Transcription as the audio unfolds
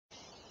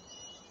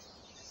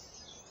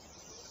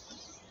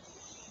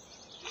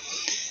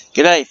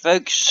G'day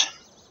folks,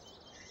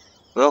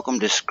 welcome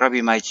to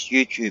Scrubby Mate's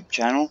YouTube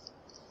channel,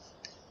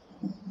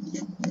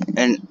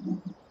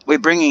 and we're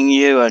bringing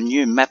you a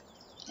new map.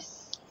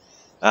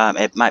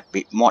 It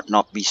might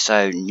not be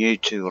so new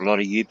to a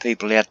lot of you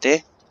people out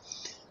there,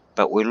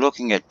 but we're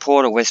looking at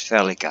Porta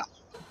Westfalica,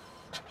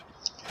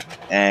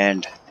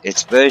 and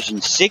it's version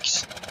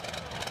 6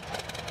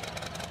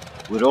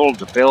 with all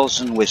the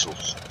bells and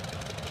whistles.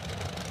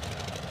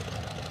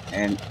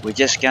 And we're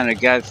just going to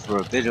go for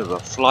a bit of a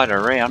flight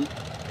around.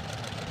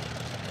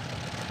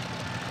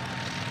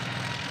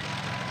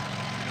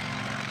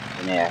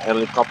 In our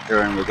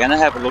helicopter, and we're going to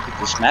have a look at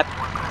this map.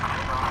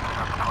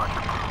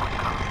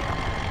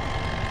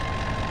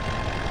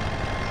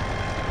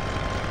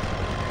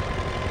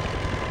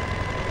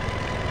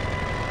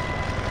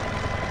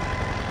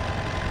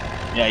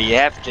 Now you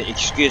have to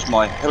excuse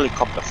my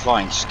helicopter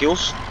flying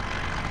skills,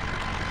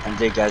 and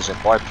there goes a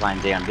biplane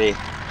down there.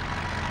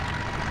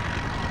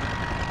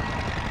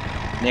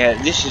 Now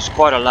this is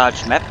quite a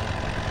large map,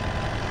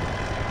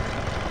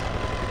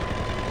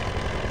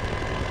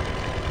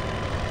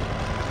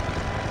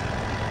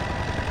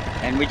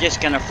 and we're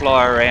just going to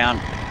fly around,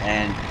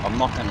 and I'm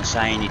not going to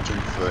say anything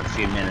for a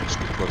few minutes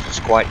because it's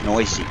quite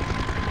noisy.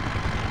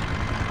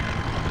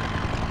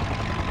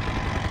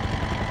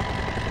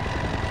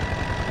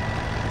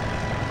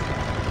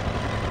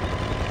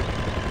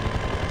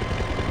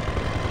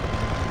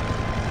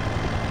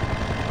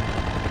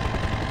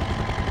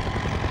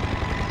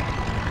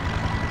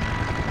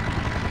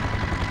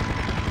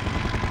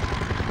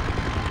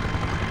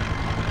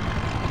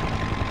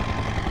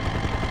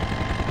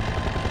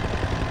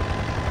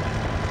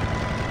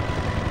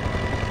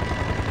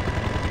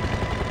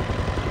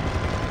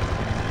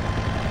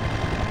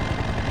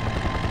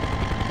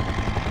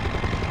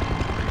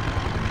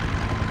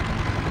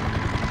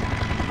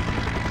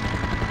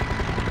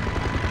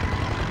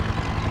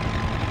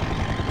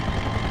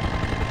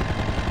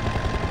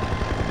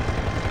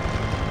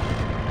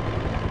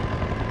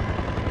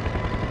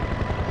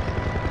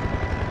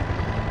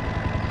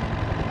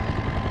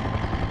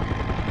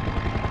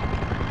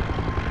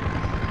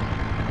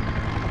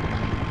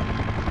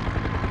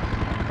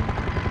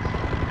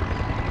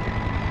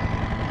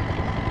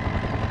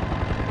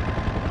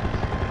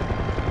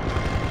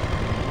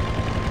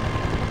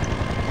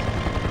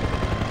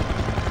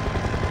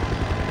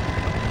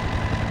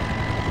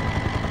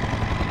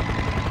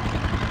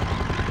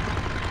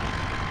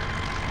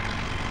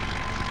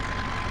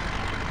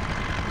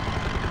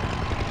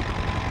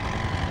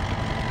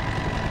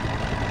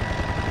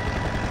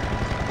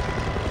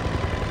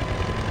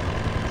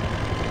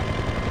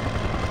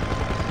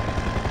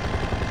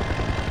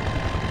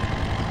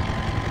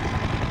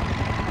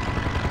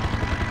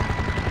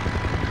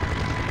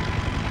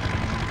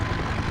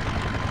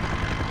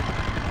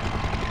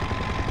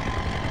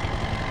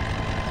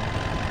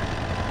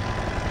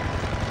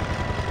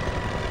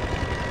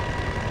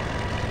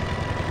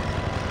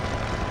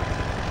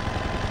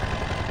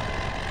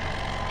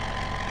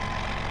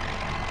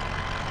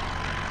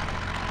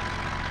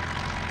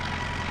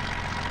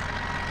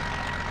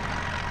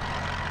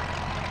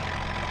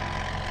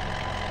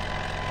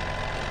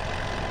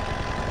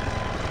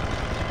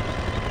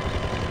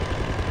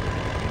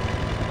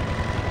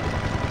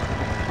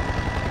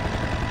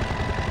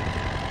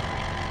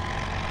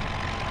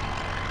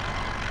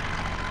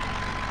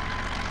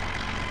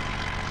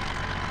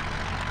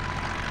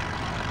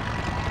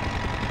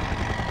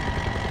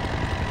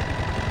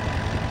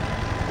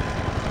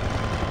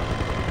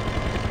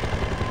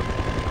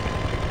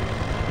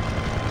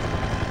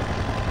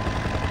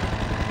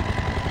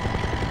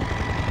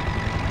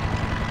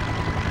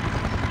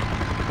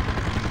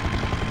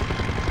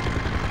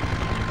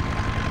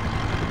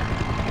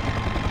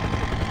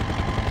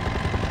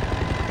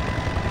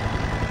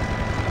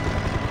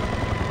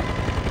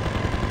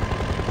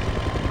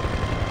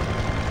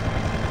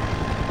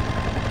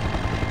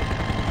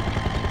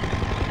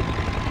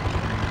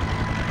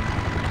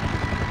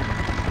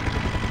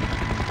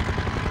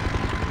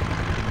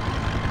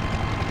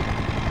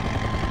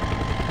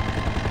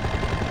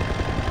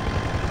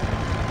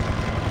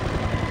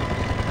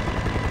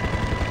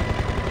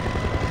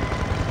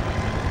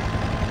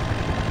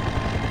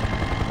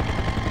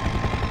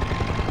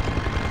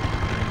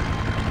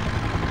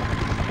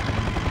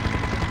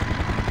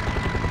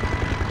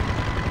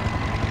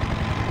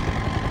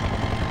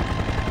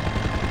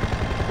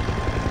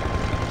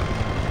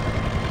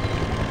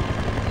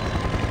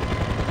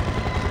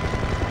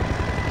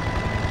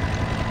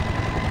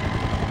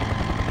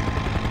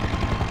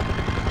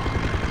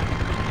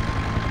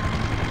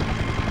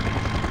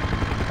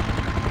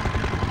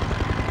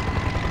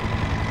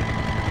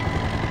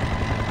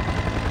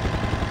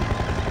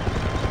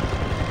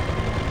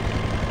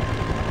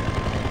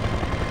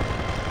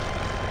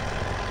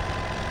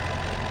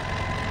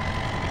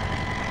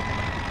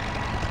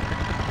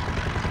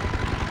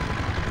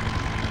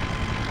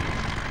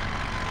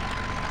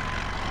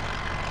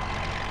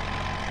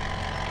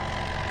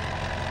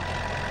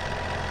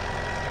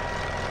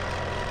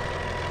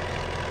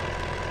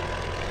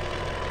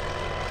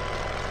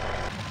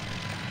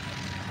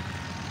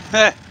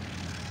 Well,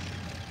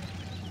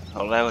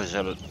 that was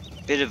a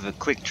bit of a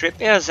quick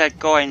trip. How's that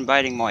guy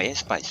invading my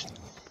airspace?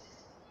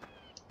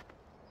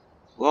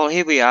 Well,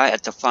 here we are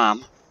at the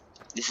farm.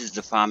 This is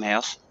the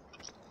farmhouse,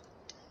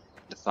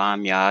 the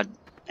farmyard,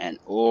 and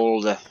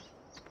all the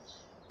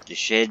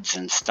sheds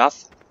and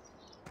stuff.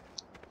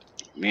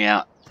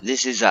 Now,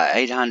 this is a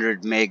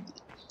 800 meg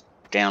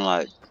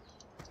download,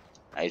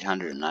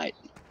 808,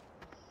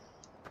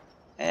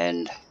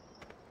 and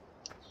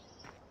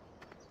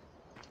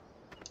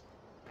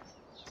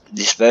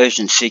this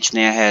version 6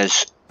 now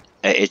has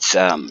its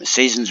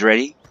seasons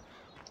ready.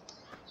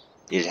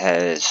 It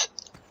has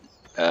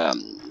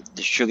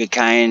the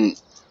sugarcane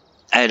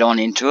add-on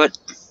into it,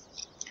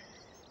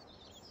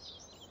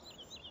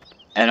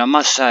 and I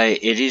must say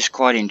it is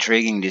quite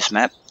intriguing, this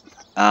map.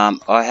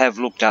 I have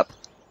looked up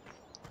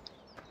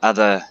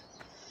other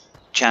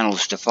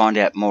channels to find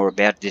out more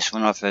about this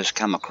when I first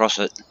come across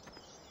it,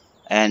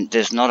 and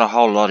there's not a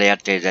whole lot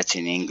out there that's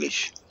in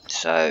English,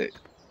 so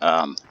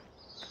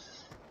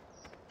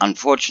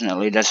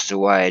unfortunately that's the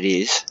way it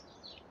is.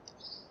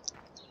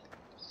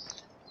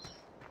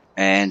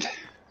 And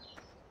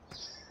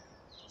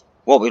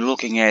what we're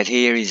looking at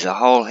here is a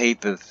whole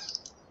heap of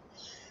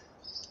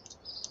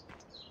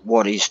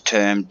what is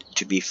termed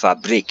to be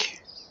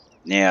fabrique.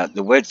 Now,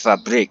 the word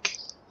fabrique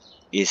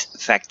is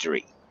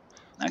factory.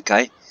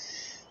 Okay,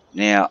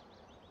 now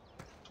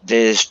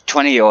there's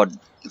 20 odd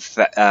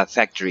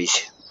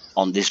factories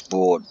on this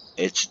board.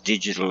 It's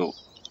digital,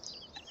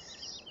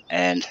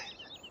 and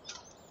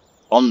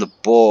on the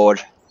board,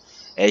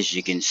 as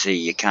you can see,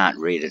 you can't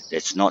read it.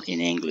 It's not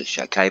in English,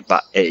 okay,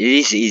 but it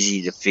is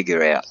easy to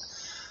figure out.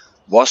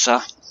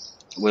 Wassa,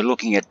 we're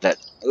looking at that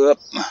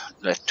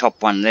the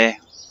top one there.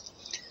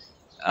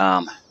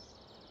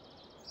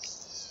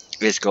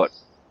 It's got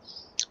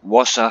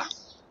Wassa,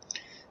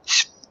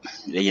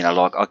 you know,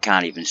 like I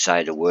can't even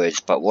say the words,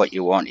 but what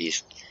you want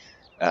is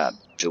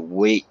the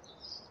wheat,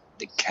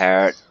 the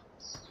carrot,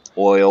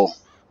 oil.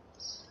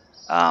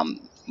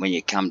 When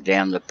you come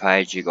down the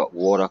page, you got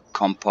water,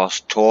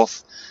 compost,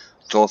 torf.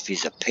 Torf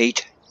is a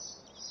peat,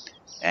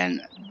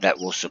 and that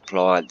will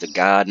supply the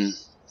garden,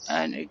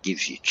 and it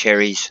gives you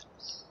cherries,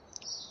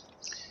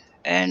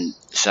 and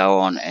so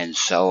on and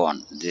so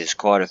on. There's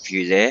quite a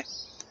few there.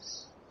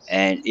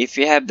 And if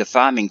you have the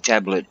farming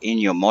tablet in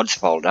your mods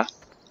folder,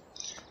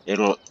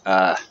 it'll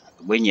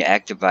when you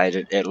activate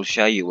it, it'll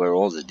show you where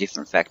all the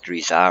different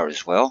factories are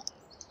as well.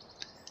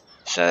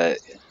 So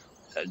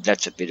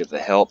that's a bit of a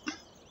help.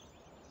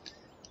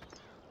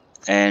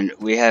 And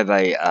we have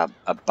a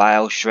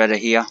bale shredder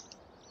here.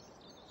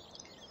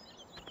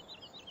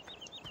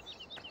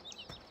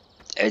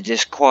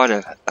 There's quite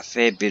a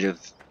fair bit of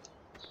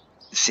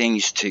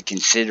things to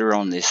consider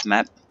on this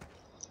map.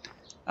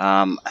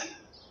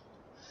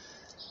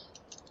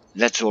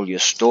 That's all your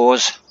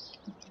stores.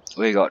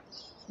 We got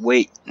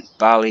wheat,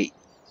 barley,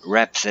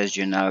 raps, as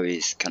you know,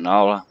 is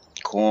canola,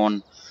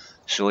 corn,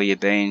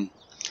 soybean,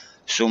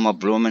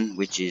 Sommerblumen,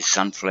 which is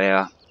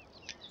sunflower,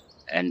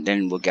 and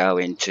then we'll go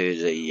into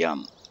the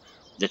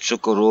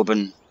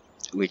Zuckerrüben,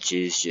 which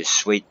is your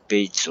sweet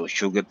beets or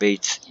sugar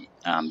beets,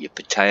 your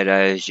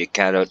potatoes, your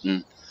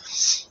caroten,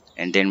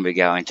 and then we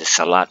go into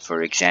salat,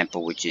 for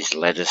example, which is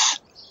lettuce,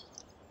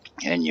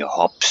 and your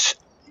hops,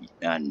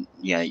 and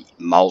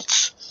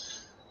malts,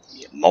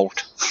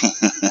 malt.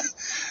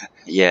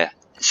 Yeah,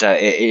 so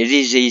it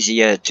is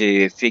easier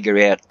to figure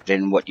out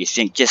than what you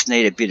think. Just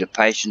need a bit of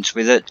patience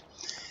with it.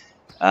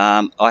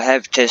 I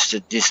have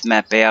tested this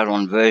map out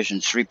on version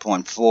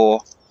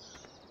 3.4,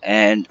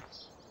 and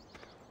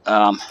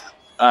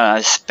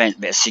I spent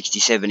about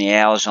 60-70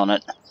 hours on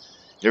it.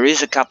 There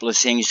is a couple of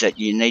things that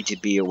you need to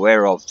be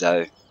aware of,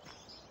 though.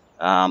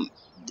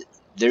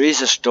 There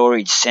is a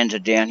storage center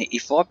down here.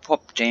 If I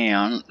pop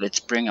down,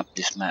 let's bring up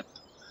this map.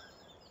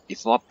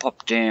 If I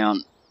pop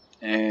down,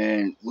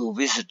 and we'll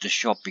visit the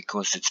shop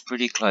because it's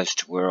pretty close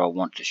to where I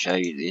want to show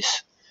you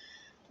this.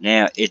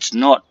 Now, it's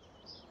not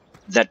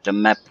that the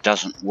map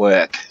doesn't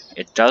work.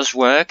 It does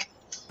work,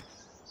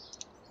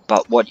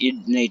 but what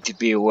you need to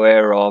be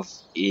aware of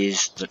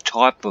is the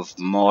type of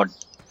mod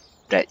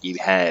that you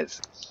have.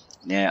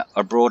 Now,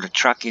 I brought a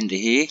truck into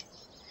here.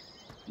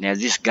 Now,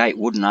 this gate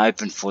wouldn't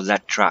open for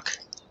that truck,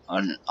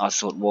 and I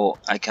thought, well,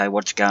 okay,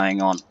 what's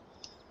going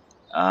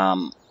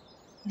on?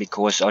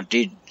 Because I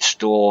did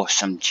store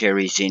some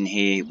cherries in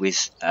here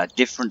with a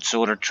different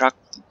sort of truck,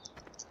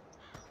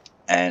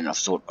 and I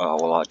thought, oh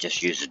well, I'll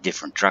just use a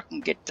different truck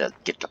and get the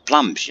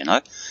plums, you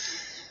know.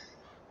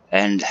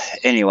 And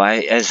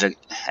anyway, as it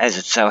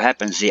so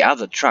happens, the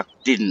other truck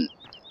didn't,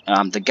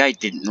 the gate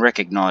didn't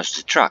recognise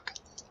the truck,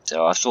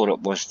 so I thought it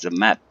was the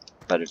map,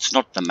 but it's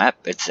not the map.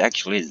 It's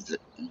actually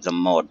the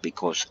mod,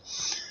 because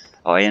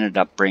I ended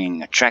up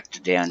bringing a tractor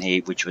down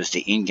here, which was the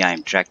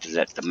in-game tractor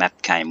that the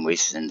map came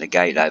with, and the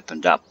gate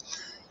opened up.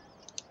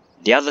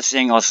 The other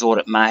thing I thought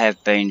it may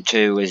have been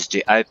too is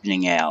the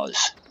opening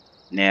hours.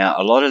 Now,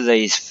 a lot of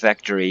these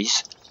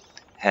factories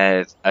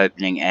have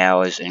opening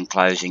hours and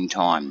closing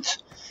times.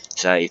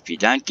 So if you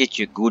don't get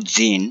your goods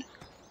in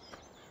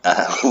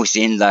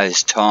within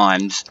those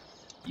times,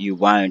 you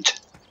won't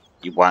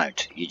You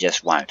won't. You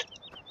just won't.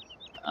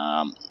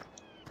 An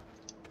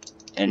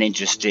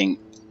interesting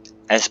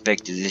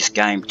aspect of this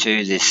game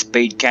too, there's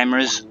speed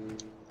cameras.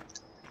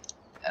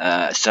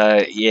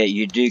 So yeah,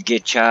 you do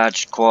get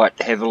charged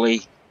quite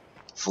heavily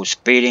for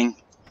speeding,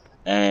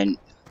 and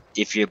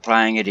if you're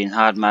playing it in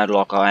hard mode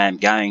like I am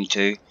going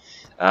to,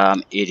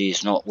 it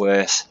is not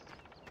worth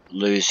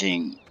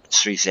losing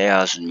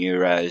 3,000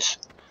 euros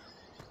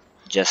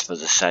just for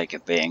the sake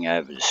of being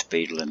over the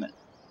speed limit.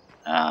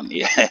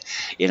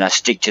 Yeah,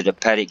 stick to the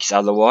paddocks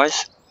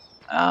otherwise.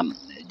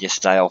 Just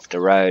stay off the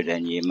road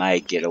and you may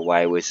get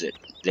away with it.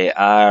 There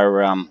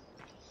are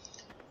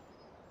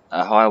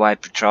highway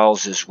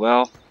patrols as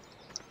well.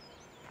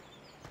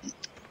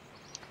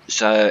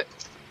 So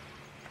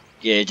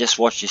yeah, just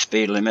watch your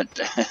speed limit.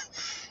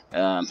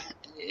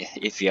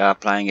 If you are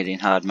playing it in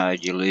hard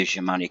mode, you lose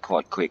your money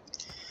quite quick.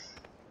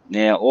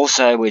 Now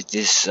also with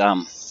this,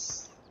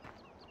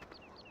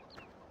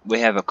 we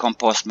have a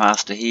compost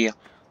master here,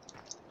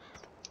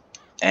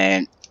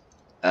 and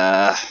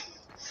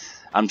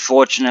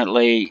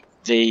unfortunately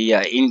the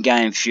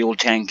in-game fuel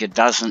tanker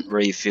doesn't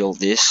refill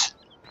this.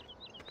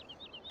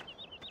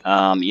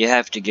 You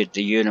have to get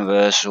the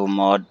universal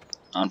mod,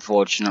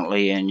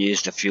 unfortunately, and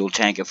use the fuel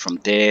tanker from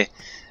there.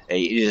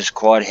 It is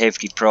quite a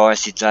hefty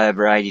price. It's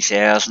over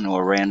 80,000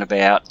 or around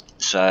about,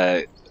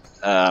 so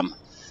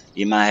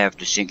you may have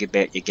to think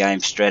about your game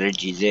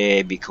strategy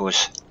there,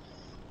 because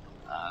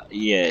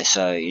yeah,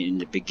 so in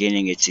the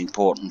beginning it's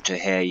important to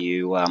how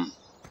you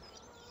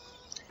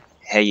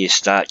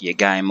start your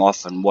game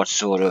off and what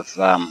sort of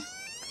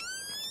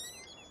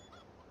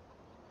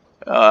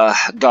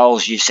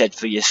goals you set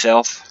for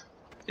yourself.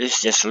 This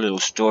is just a little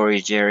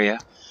storage area.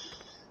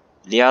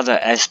 The other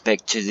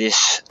aspect to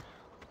this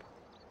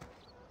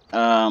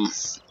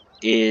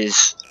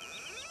is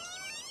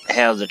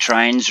how the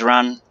trains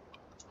run.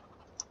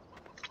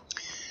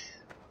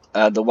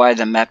 The way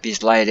the map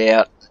is laid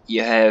out,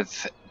 you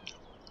have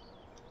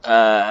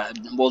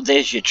well,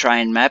 there's your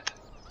train map.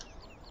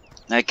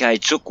 Okay,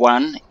 Tsuk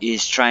 1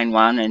 is train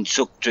 1 and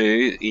Tsuk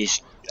 2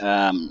 is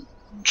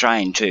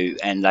train 2,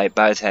 and they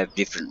both have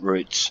different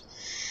routes.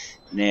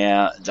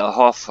 Now the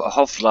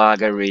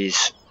Hoflager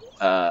is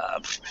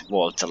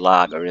well, it's a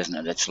lager, isn't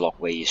it? It's like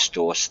where you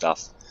store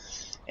stuff.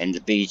 And the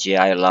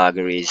BGA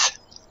lager is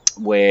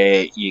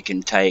where you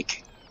can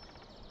take,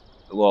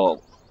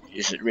 well,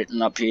 is it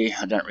written up here?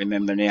 I don't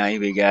remember now. Here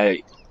we go.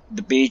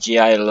 The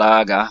BGA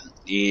lager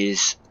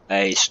is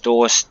a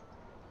store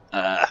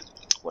a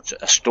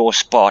store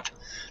spot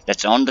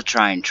that's on the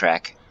train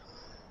track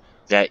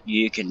that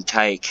you can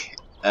take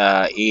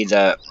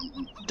either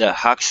the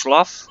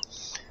Huxloff,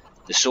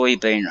 the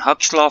soybean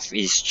Huxloff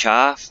is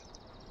chaff,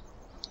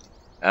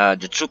 the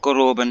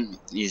Zuckerrüben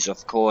is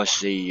of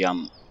course the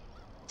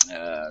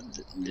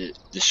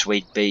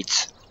sweet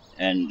beets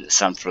and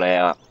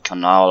sunflower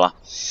canola,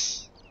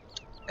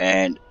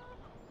 and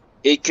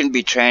it can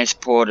be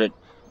transported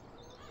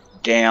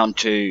down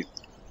to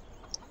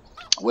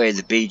where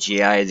the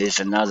BGA, there's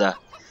another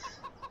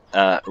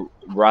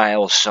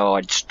rail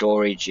side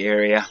storage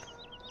area,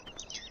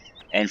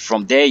 and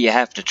from there you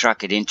have to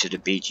truck it into the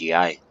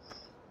BGA,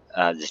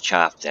 the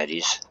chaff that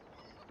is.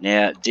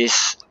 Now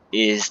this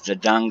is the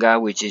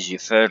dunga, which is your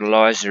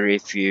fertilizer.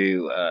 If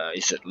you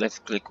is it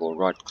left click or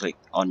right click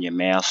on your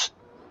mouse,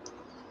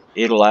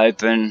 it'll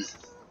open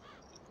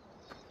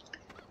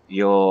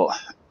your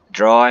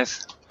drive.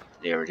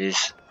 There it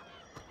is,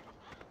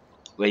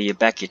 where you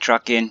back your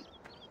truck in,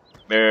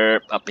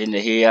 up into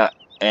here,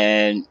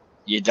 and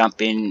you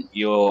dump in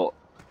your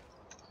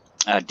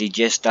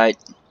digestate,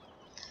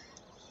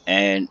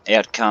 and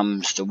out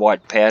comes the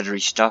white powdery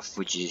stuff,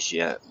 which is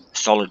your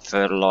solid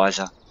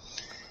fertilizer.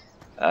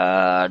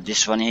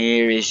 This one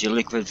here is your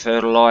liquid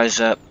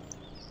fertilizer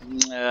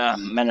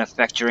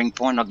manufacturing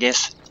point, I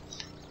guess.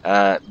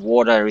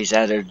 Water is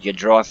added, your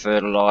dry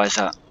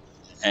fertilizer,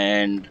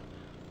 and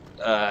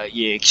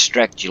you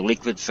extract your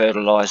liquid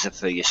fertilizer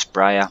for your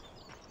sprayer.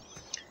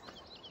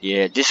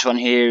 Yeah, this one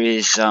here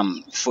is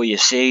for your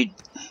seed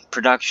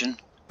production.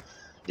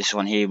 This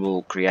one here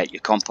will create your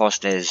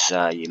compost, as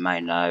you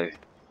may know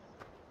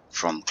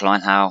from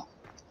Kleinhau.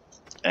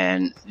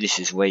 And this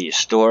is where you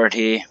store it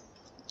here.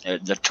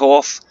 The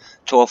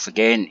torf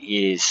again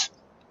is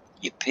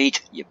your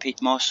peat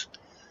moss,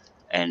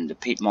 and the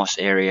peat moss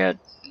area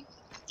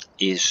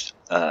is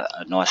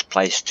a nice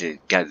place to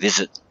go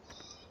visit.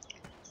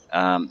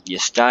 Your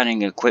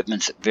starting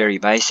equipment's very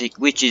basic,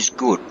 which is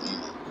good.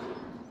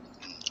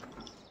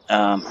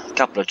 A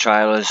couple of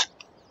trailers,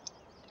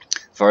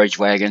 forage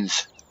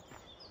wagons.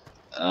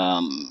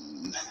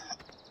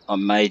 I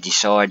may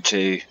decide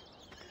to,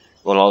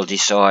 well, I'll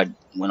decide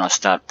when I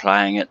start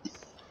playing it.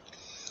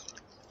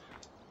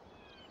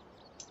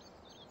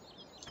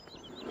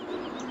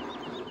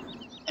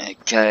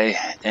 Okay,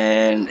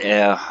 and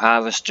our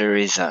harvester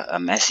is a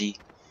Massey,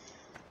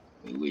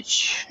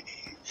 which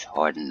is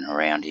hiding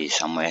around here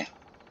somewhere.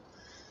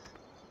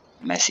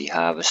 Massey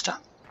harvester.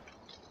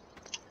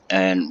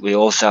 And we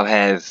also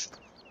have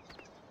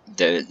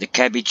the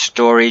cabbage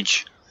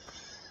storage,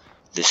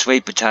 the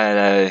sweet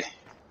potato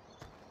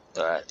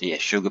yeah,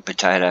 sugar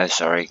potato,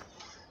 sorry,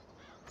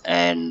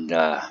 and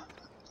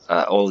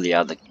all the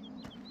other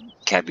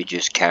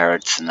cabbages,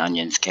 carrots and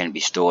onions can be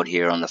stored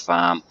here on the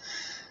farm.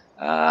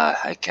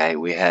 Okay,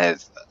 we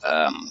have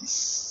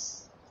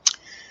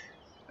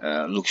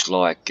looks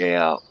like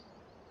our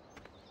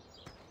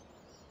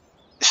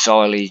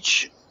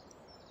silage,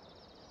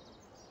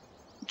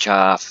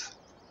 chaff,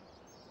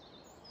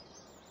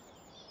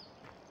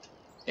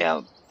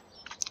 our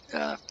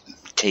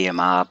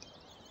TMR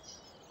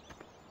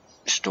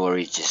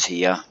storage is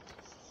here.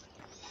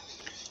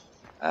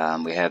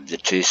 We have the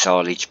 2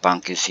 silage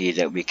bunkers here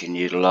that we can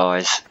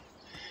utilise.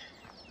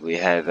 We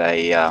have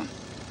a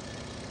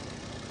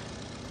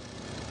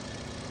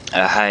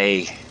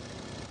hay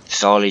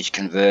silage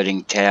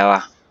converting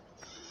tower.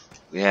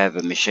 We have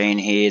a machine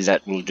here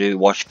that will do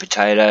washed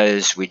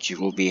potatoes, which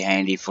will be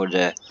handy for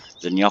the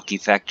gnocchi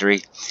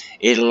factory.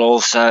 It'll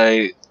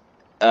also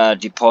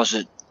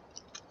deposit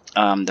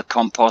the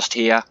compost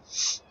here.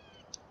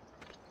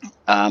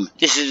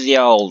 This is the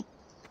old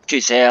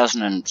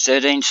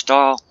 2013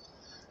 style,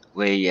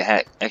 where you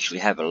actually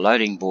have a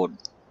loading board,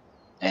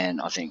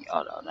 and I think,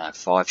 I don't know,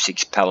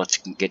 5-6 pallets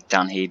can get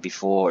done here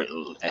before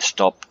it'll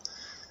stop.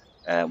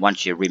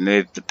 Once you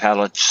remove the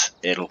pallets,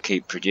 it'll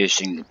keep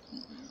producing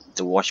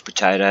the washed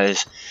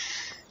potatoes.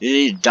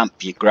 You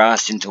dump your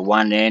grass into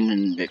one end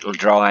and it'll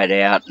dry it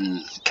out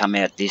and come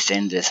out this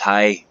end as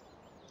hay.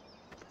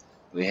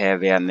 We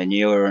have our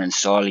manure and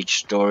silage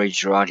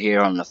storage right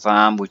here on the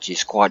farm, which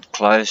is quite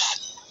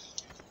close.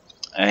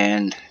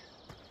 And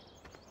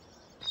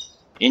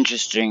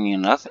interesting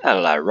enough,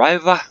 hello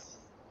Rover,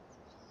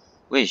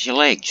 where's your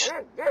legs?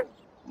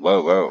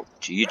 Whoa, whoa,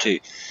 to you too.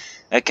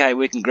 Okay,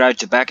 we can grow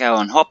tobacco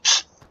and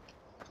hops.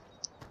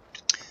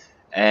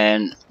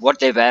 And what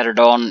they've added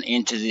on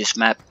into this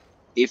map,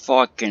 if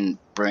I can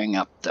bring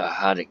up the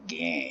HUD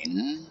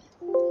again,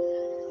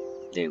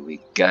 there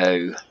we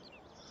go,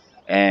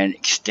 and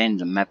extend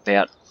the map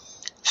out.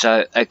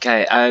 So,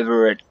 okay,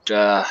 over at,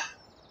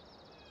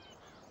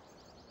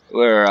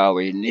 where are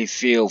we, near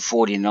field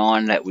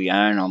 49 that we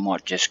own. I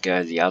might just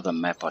go the other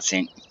map, I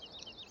think.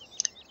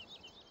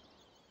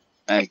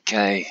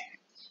 Okay,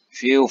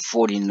 field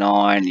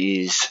 49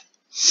 is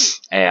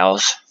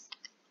ours.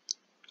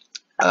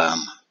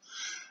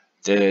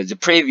 The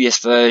previous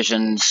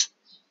versions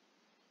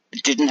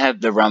didn't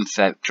have the rum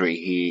factory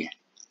here.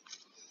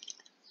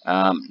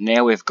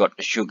 Now we've got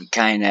the sugar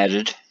cane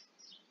added.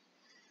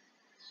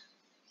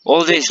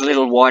 All these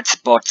little white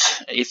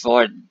spots, if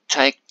I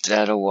take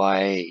that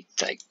away,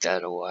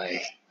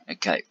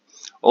 okay,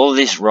 all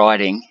this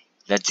writing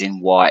that's in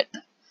white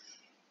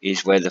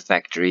is where the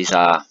factories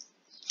are.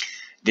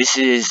 This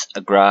is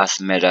a grass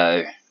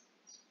meadow.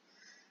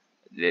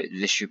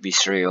 There should be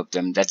 3 of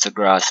them. That's a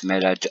grass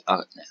meadow,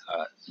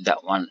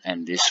 that one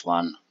and this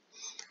one.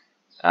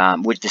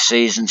 With the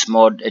seasons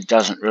mod, it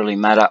doesn't really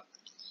matter.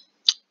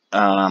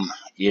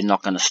 You're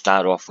not going to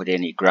start off with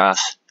any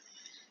grass.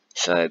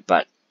 So,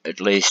 but at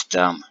least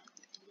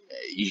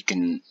you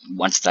can,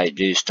 once they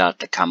do start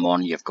to come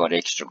on, you've got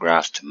extra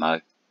grass to mow.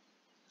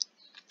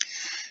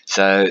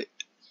 So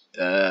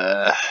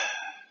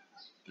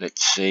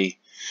let's see,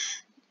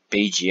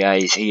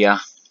 BGA is here,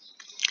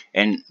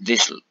 and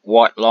this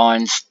white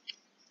lines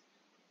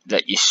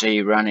that you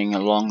see running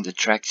along the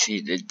tracks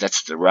here,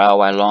 that's the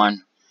railway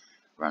line,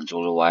 runs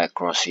all the way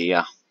across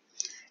here.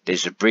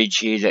 There's a bridge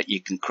here that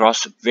you can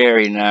cross, a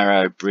very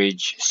narrow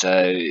bridge,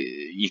 so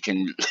you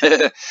can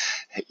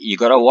you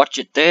got to watch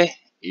it there.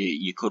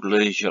 You could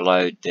lose your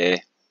load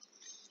there.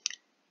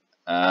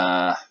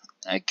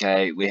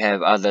 Okay, we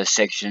have other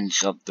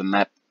sections of the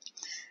map.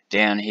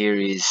 Down here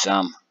is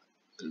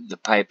the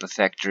paper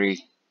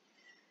factory,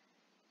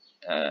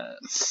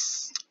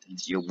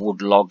 your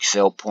wood log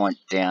sell point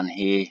down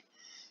here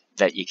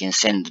that you can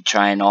send the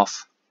train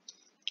off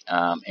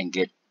and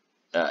get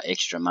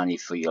extra money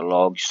for your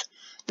logs.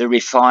 The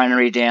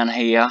refinery down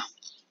here.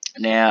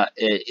 Now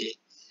the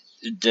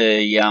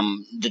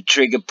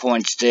trigger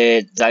points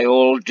there, they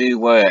all do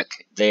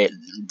work. They're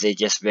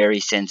just very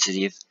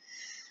sensitive.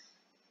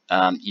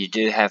 You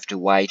do have to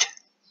wait,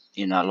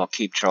 you know, like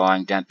keep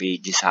trying, don't be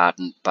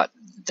disheartened, but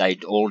they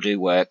all do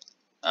work.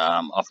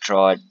 I've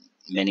tried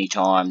many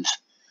times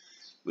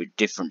with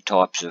different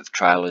types of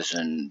trailers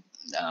and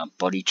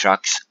body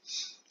trucks.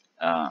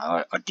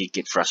 I did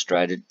get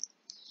frustrated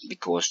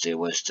because there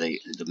was the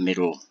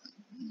middle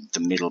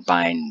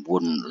bane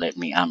wouldn't let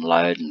me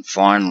unload, and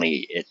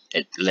finally it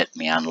let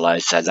me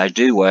unload, so they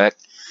do work.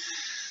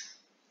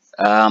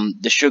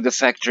 The sugar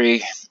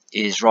factory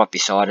is right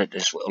beside it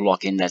as well,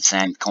 like in that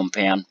same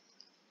compound,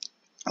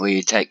 where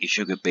you take your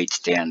sugar beets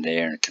down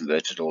there and it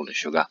converts it all to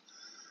sugar.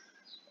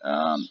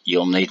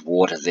 You'll need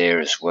water there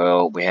as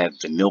well. We have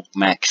the milk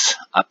max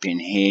up in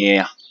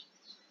here.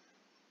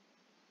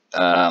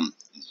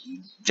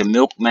 The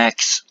milk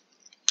max,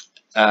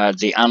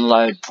 the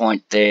unload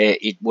point there,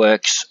 it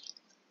works,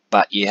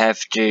 but you have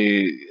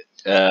to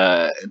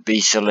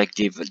be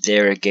selective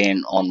there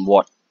again on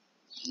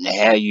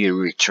how you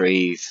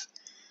retrieve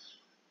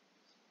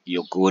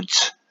your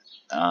goods.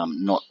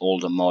 Not all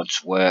the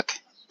mods work.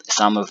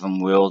 some of them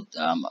will.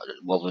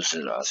 What was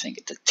it? I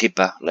think the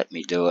tipper let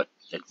me do it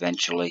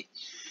eventually.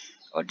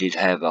 I did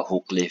have a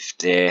hook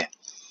lift there,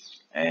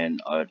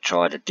 and I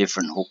tried a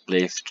different hook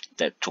lift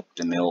that took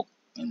the milk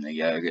and the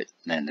yogurt,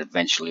 and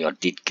eventually I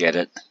did get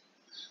it.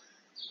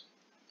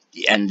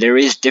 And there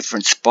is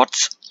different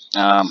spots.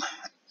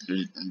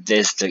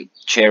 There's the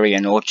Cherry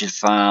and Orchard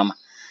Farm.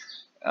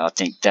 I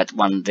think that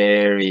one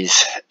there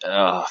is,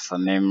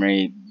 from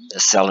memory, a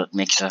salad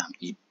mixer.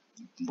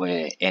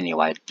 Where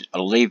anyway,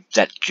 I'll leave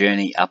that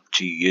journey up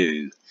to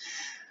you.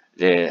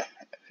 The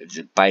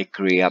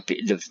bakery up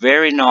here, the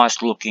very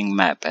nice looking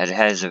map. It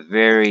has a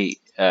very,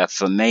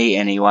 for me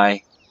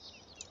anyway,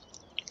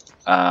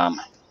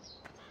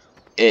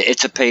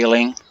 it's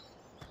appealing,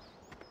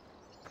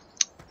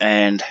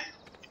 and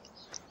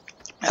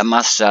I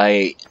must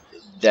say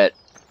that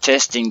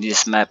testing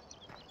this map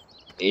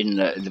in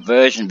the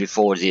version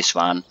before this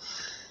one,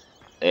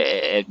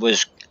 it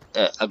was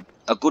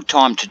a good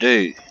time to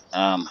do.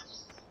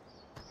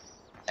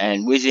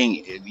 And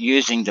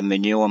using the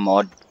manure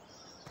mod,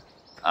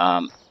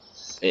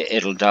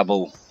 it'll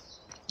double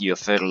your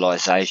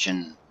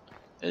fertilization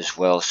as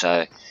well.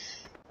 So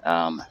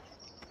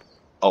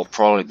I'll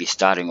probably be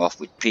starting off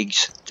with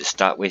pigs to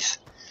start with,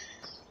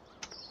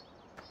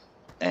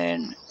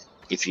 and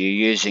if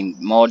you're using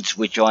mods,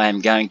 which I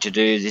am going to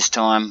do this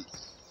time,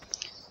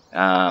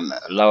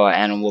 lower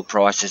animal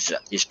prices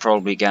is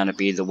probably going to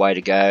be the way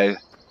to go,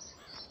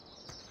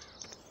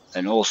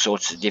 and all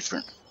sorts of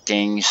different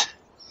things.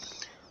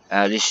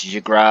 This is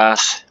your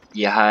grass,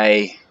 your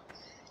hay,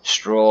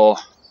 straw,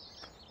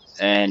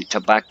 and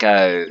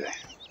tobacco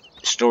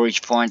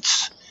storage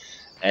points,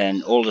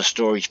 and all the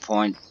storage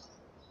point,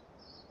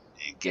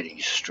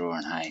 getting straw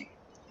and hay,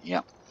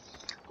 yep,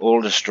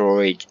 all the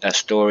storage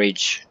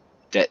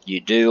that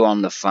you do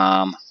on the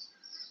farm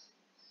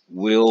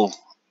will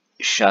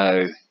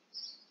show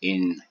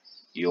in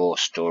your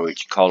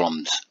storage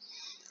columns.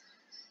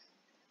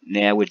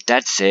 Now with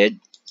that said,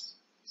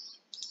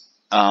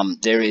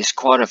 there is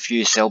quite a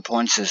few sell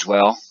points as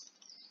well.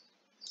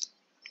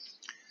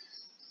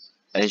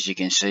 As you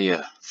can see,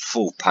 a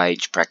full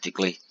page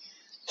practically,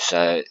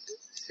 so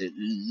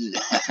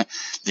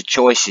the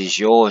choice is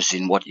yours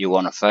in what you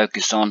want to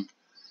focus on.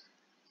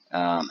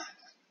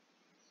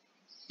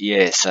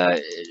 Yeah, so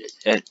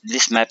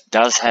this map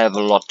does have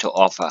a lot to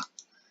offer.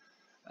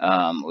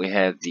 We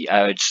have the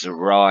oats, the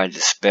rye, the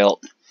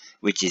spelt,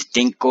 which is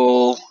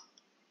dinkle.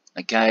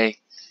 Okay.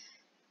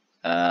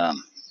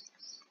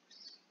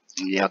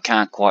 Yeah, I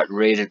can't quite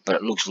read it, but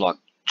it looks like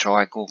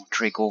treacle.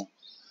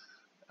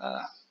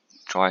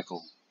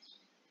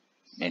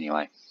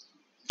 Anyway,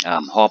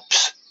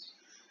 hops.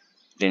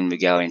 Then we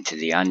go into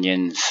the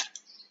onions,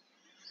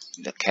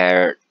 the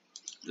carrot,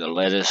 the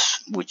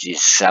lettuce, which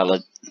is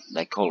salad.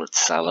 They call it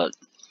salad.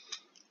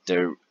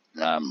 The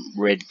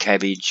red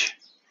cabbage,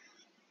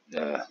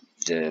 the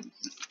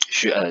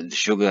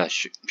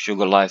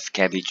sugar loaf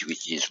cabbage,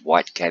 which is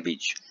white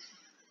cabbage.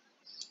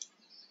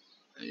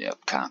 Yeah,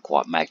 can't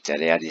quite make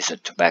that out. Is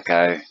it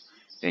tobacco?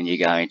 Then you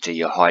go into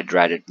your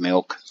hydrated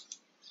milk.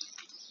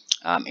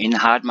 In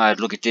hard mode,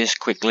 look at this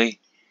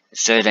quickly.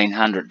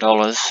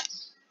 $1,300.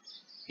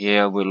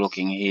 Yeah, we're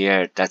looking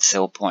here at that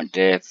sell point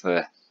there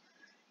for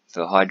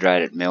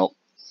hydrated milk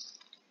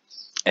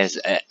as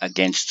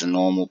against the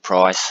normal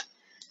price.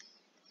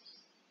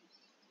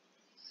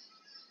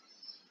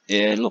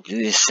 Yeah, look at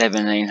this,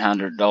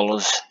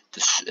 $1,700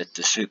 at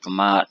the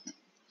supermarket.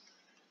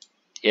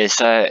 Yeah,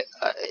 so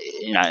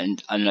you know,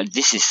 and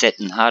this is set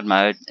in hard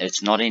mode.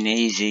 It's not in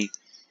easy,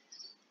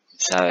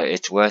 so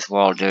it's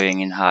worthwhile doing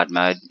in hard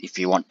mode if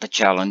you want the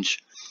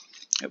challenge.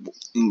 It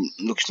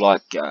looks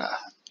like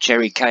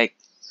cherry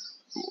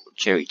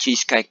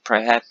cheesecake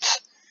perhaps,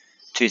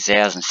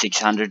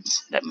 2,600.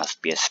 That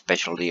must be a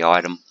specialty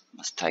item.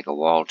 Must take a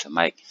while to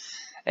make.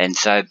 And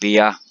so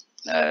beer,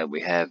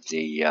 we have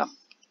the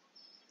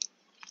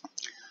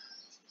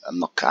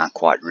I can't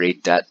quite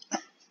read that.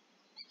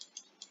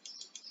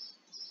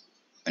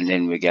 And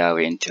then we go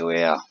into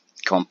our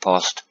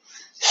compost.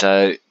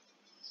 So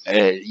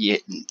yeah,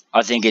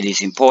 I think it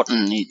is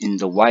important in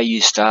the way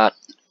you start.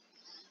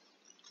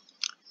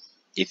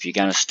 If you're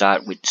going to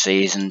start with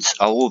seasons,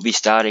 I will be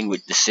starting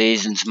with the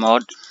seasons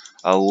mod.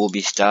 I will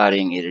be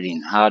starting it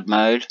in hard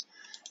mode,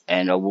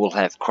 and I will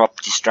have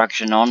crop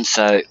destruction on.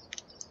 So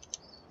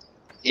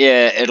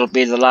yeah, it'll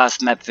be the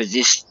last map for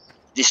this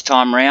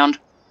time round,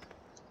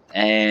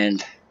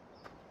 and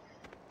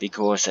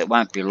because it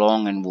won't be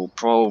long, and we'll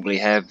probably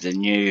have the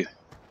new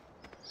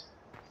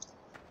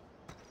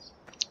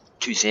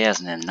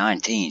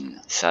 2019.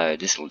 So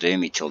this will do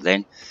me till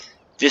then.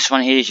 This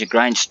one here is your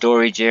grain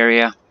storage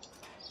area.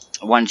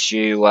 Once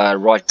you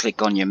right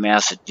click on your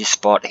mouse at this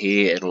spot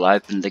here, it'll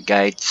open the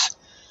gates,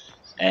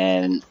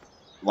 and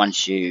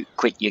once you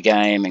quit your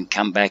game and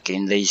come back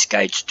in, these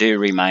gates do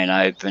remain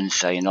open,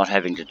 so you're not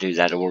having to do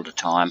that all the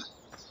time.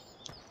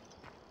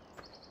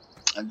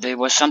 There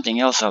was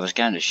something else I was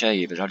going to show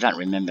you, but I don't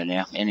remember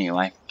now.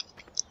 Anyway,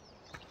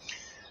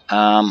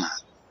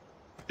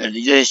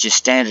 there's your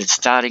standard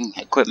starting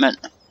equipment.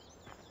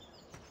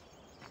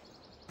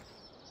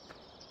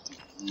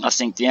 I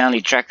think the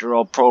only tractor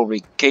I'll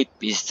probably keep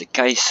is the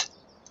case,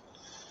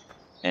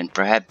 and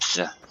perhaps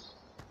the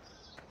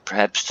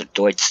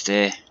Deutz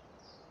there.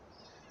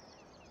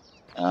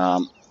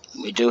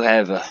 We do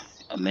have a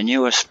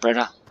manure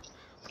spreader.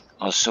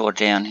 I saw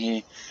down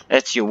here.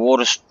 That's your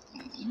water.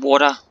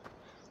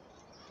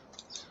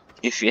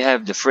 If you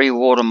have the free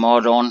water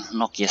mod on,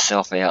 knock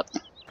yourself out.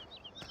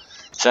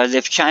 So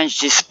they've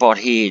changed this spot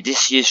here.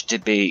 This used to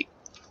be,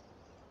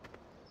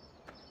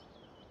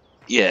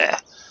 yeah,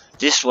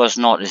 this was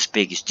not as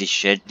big as this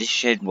shed. This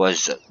shed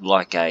was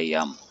like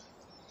a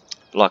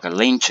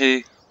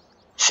lean-to,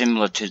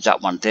 similar to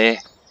that one there.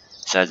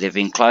 So they've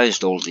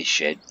enclosed all this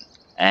shed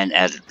and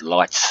added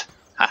lights.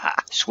 Haha,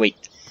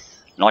 sweet.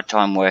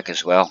 Nighttime work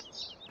as well.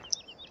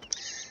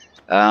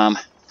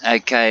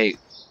 Okay.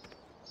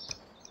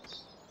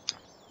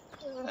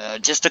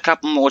 Just a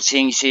couple more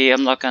things here.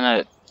 I'm not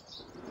going to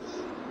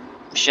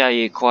show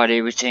you quite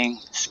everything.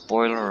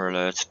 Spoiler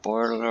alert,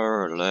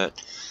 spoiler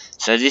alert.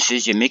 So this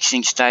is your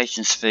mixing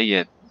stations for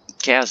your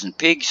cows and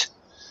pigs.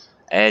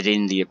 Add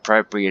in the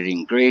appropriate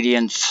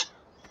ingredients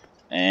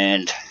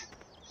and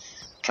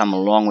come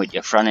along with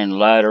your front end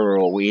loader,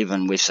 or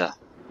even with a,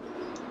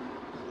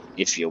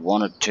 if you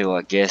wanted to,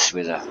 I guess,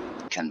 with a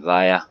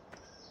conveyor,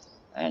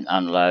 and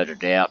unload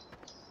it out.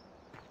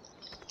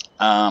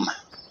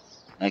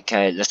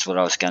 Okay, that's what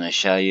I was going to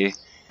show you.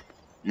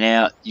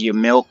 Now, your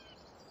milk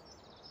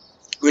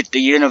with the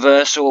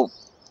universal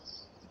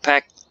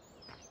pack,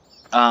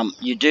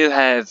 you do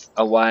have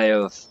a way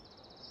of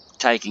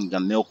taking the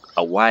milk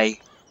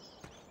away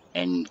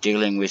and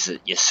dealing with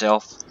it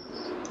yourself.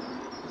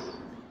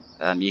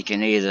 You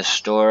can either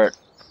store it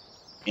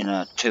in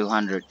a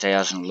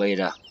 200,000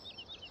 litre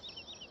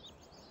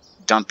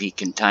dumpy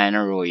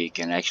container, or you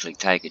can actually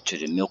take it to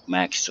the Milk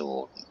Max,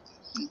 or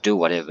do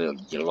whatever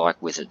you like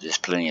with it. There's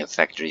plenty of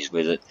factories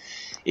with it.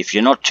 If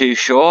you're not too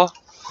sure,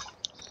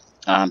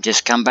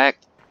 just come back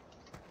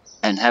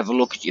and have a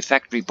look at your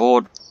factory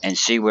board and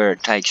see where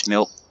it takes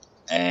milk,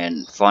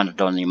 and find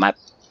it on your map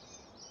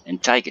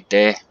and take it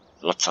there.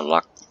 Lots of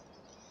luck.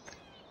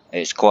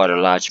 It's quite a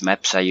large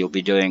map, so you'll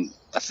be doing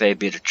a fair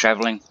bit of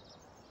travelling.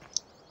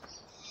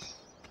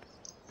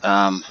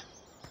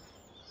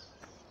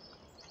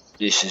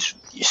 This is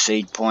your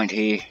seed point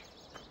here.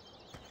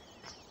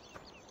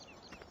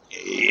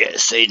 Yeah,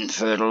 seed and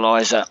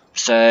fertilizer.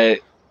 So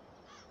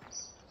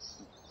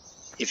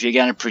if you're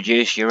going to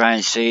produce your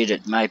own seed,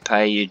 it may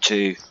pay you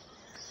to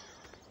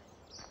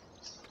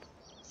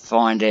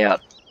find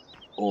out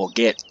or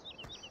get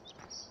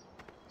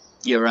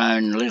your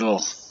own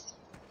little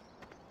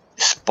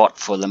spot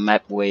for the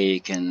map where you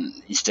can,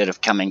 instead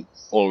of coming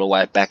all the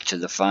way back to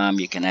the farm,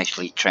 you can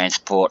actually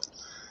transport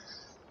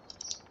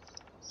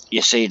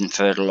your seed and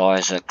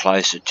fertilizer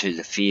closer to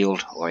the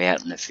field or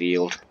out in the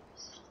field.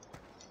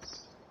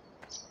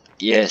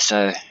 Yeah,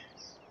 so,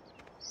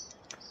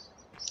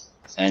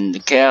 and the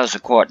cows are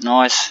quite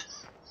nice.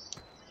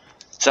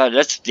 So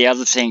that's the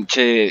other thing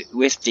too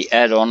with the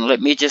add-on.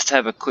 Let me just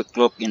have a quick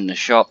look in the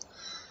shop.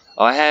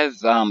 I have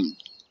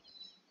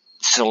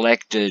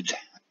selected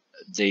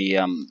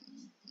the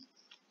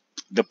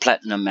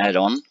platinum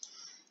add-on,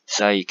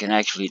 so you can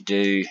actually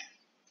do,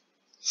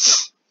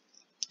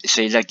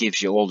 see, that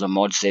gives you all the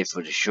mods there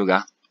for the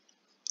sugar.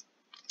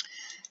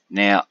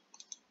 Now,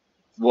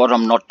 what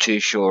I'm not too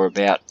sure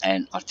about,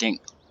 and I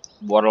think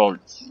what I'll,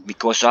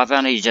 because I've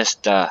only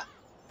just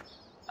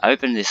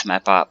opened this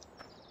map up,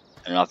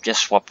 and I've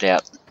just swapped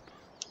out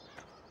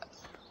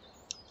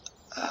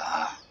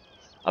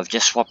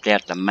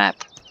the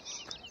map,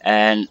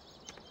 and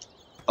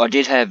I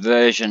did have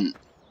version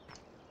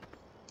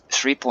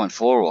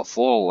 3.4 or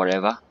 4 or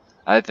whatever,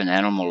 open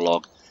animal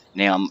log.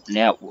 Now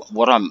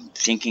what I'm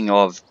thinking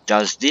of,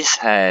 does this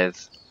have,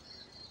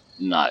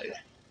 no.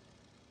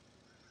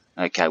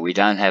 Okay, we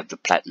don't have the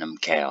platinum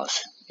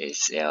cows.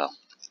 It's our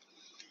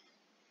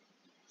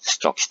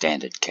stock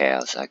standard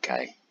cows.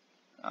 Okay,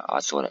 I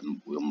thought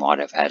we might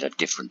have had a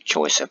different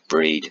choice of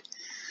breed.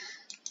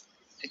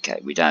 Okay,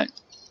 we don't.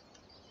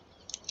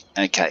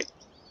 Okay,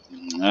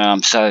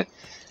 so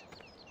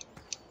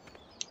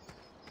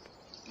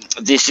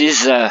this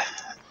is a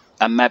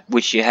map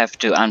which you have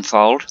to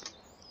unfold,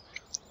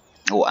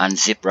 or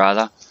unzip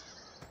rather,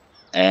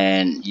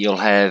 and you'll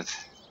have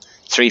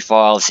 3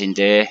 files in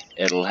there.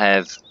 It'll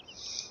have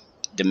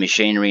the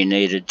machinery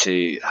needed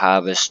to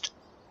harvest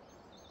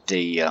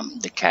the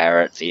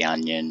carrot, the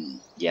onion,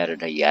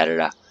 yada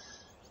yada,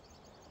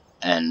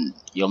 and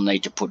you'll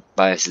need to put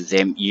both of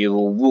them. You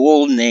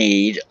will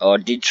need, I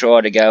did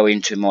try to go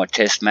into my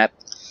test map,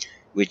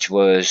 which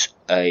was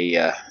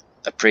a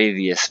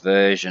previous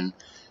version.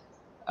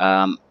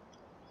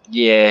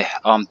 Yeah,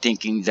 I'm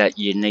thinking that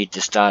you need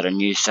to start a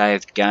new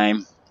saved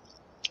game.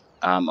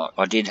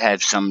 I did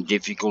have some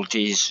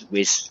difficulties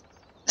with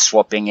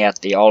swapping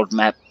out the old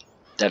map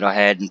that I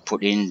had and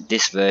put in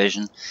this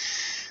version.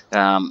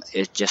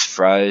 It just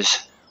froze.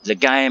 The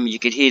game, you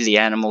could hear the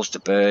animals, the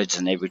birds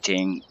and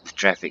everything, the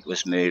traffic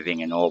was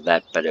moving and all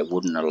that, but it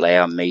wouldn't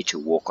allow me to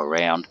walk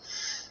around.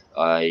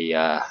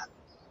 I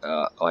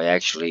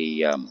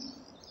actually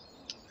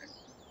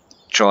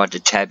tried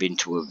to tab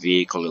into a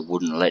vehicle, it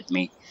wouldn't let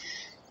me.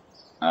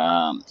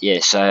 Yeah,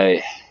 so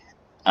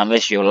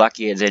unless you're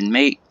luckier than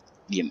me,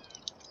 you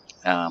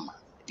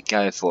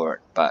go for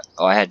it. But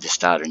I had to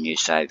start a new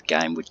save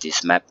game with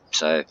this map,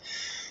 so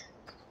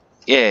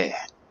yeah.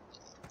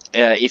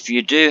 If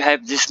you do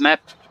have this map,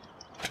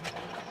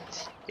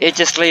 yeah,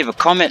 just leave a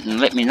comment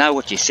and let me know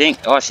what you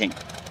think. I think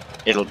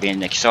it'll be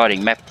an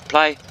exciting map to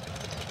play.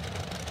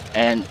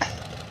 And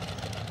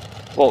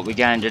what we're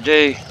going to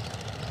do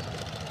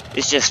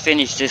is just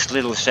finish this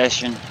little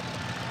session.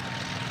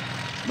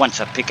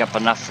 Once I pick up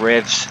enough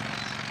revs,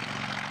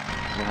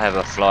 we'll have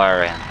a fly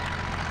around.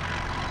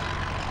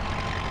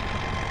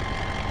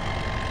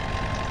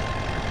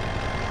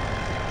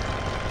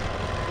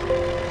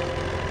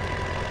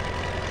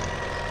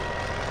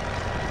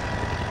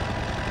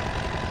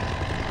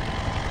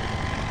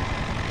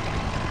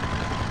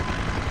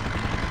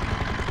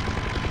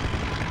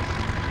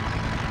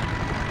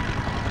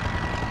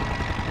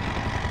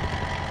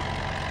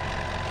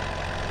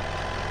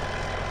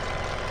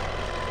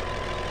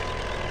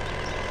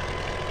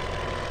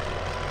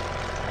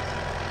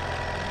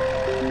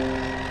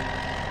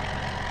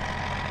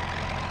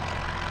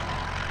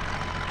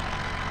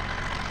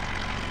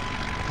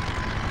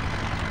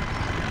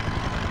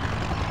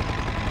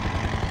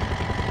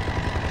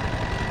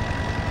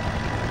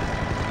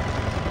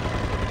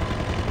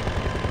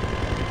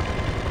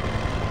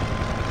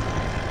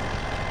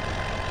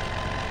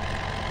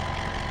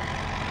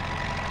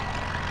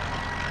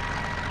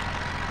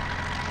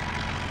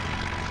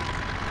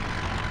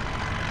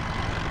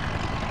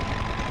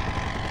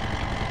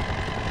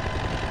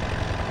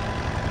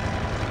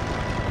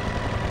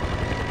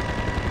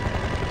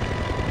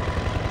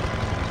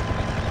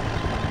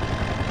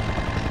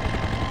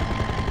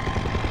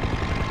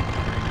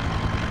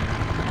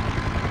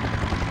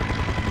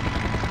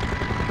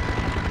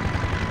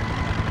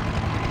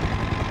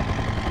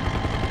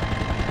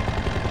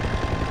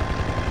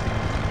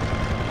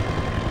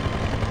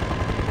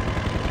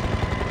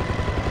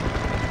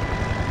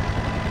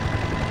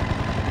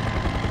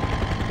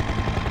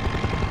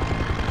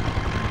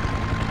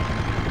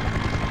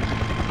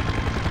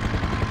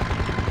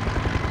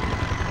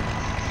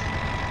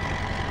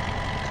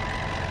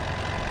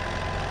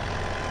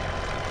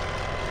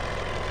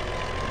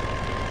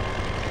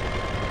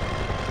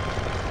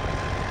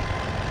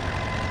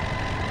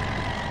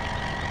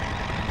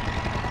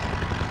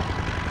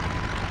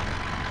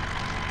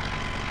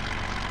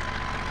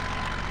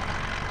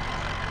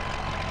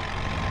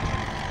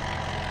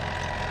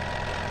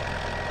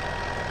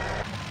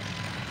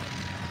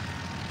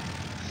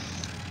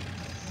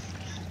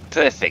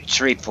 Perfect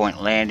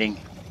 3-point landing.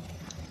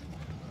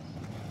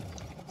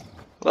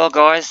 Well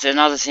guys,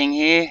 another thing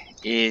here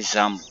is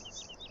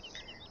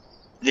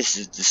this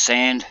is the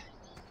sand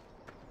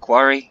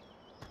quarry.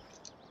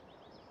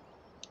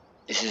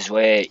 This is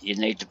where you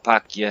need to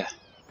park your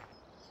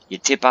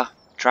tipper,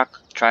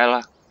 truck,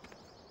 trailer,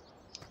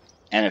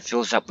 and it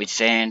fills up with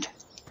sand.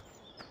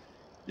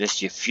 This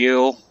is your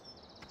fuel,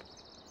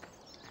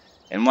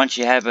 and once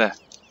you have a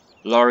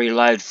lorry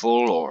load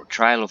full or a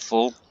trailer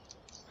full,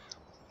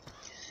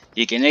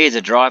 you can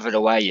either drive it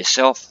away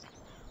yourself,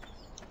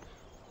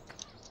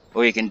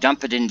 or you can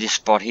dump it in this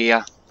spot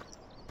here,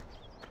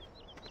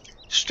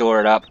 store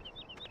it up.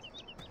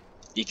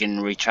 You can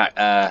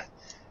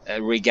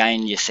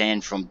regain your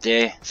sand from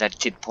there, that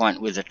tip point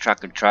with a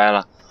truck and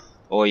trailer,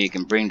 or you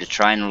can bring the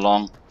train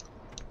along.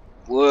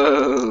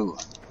 Whoa!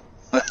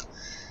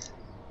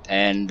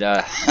 And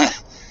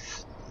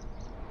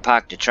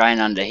park the train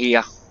under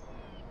here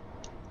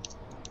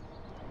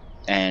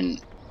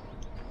and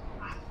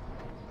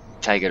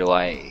take it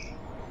away.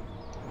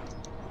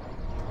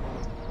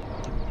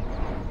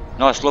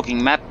 Nice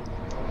looking map,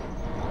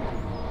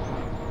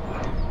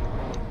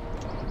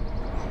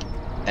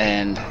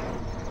 and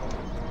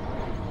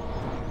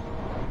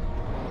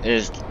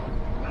there's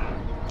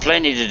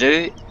plenty to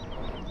do.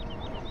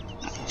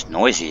 It's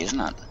noisy,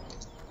 isn't it?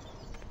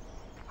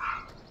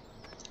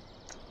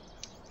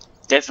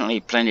 Definitely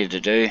plenty to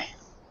do.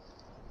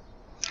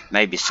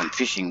 Maybe some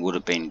fishing would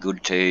have been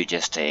good too,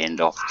 just to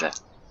end off the...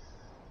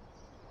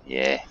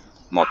 Yeah,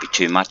 might be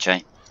too much, eh?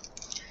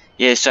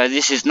 Yeah, so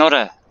this is not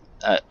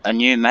a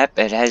new map.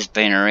 It has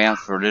been around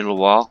for a little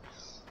while,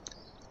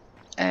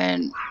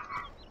 and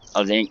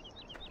I think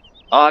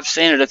I've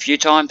seen it a few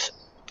times.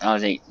 I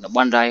think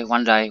one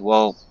day,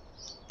 well,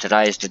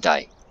 today is the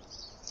day.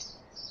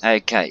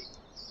 Okay,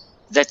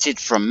 that's it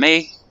from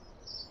me,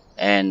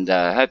 and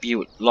hope you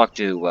would like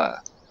to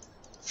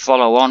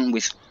follow on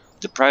with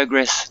the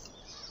progress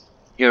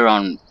here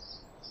on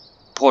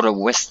Porta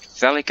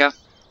Westfalica,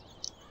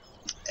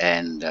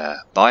 and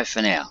bye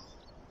for now.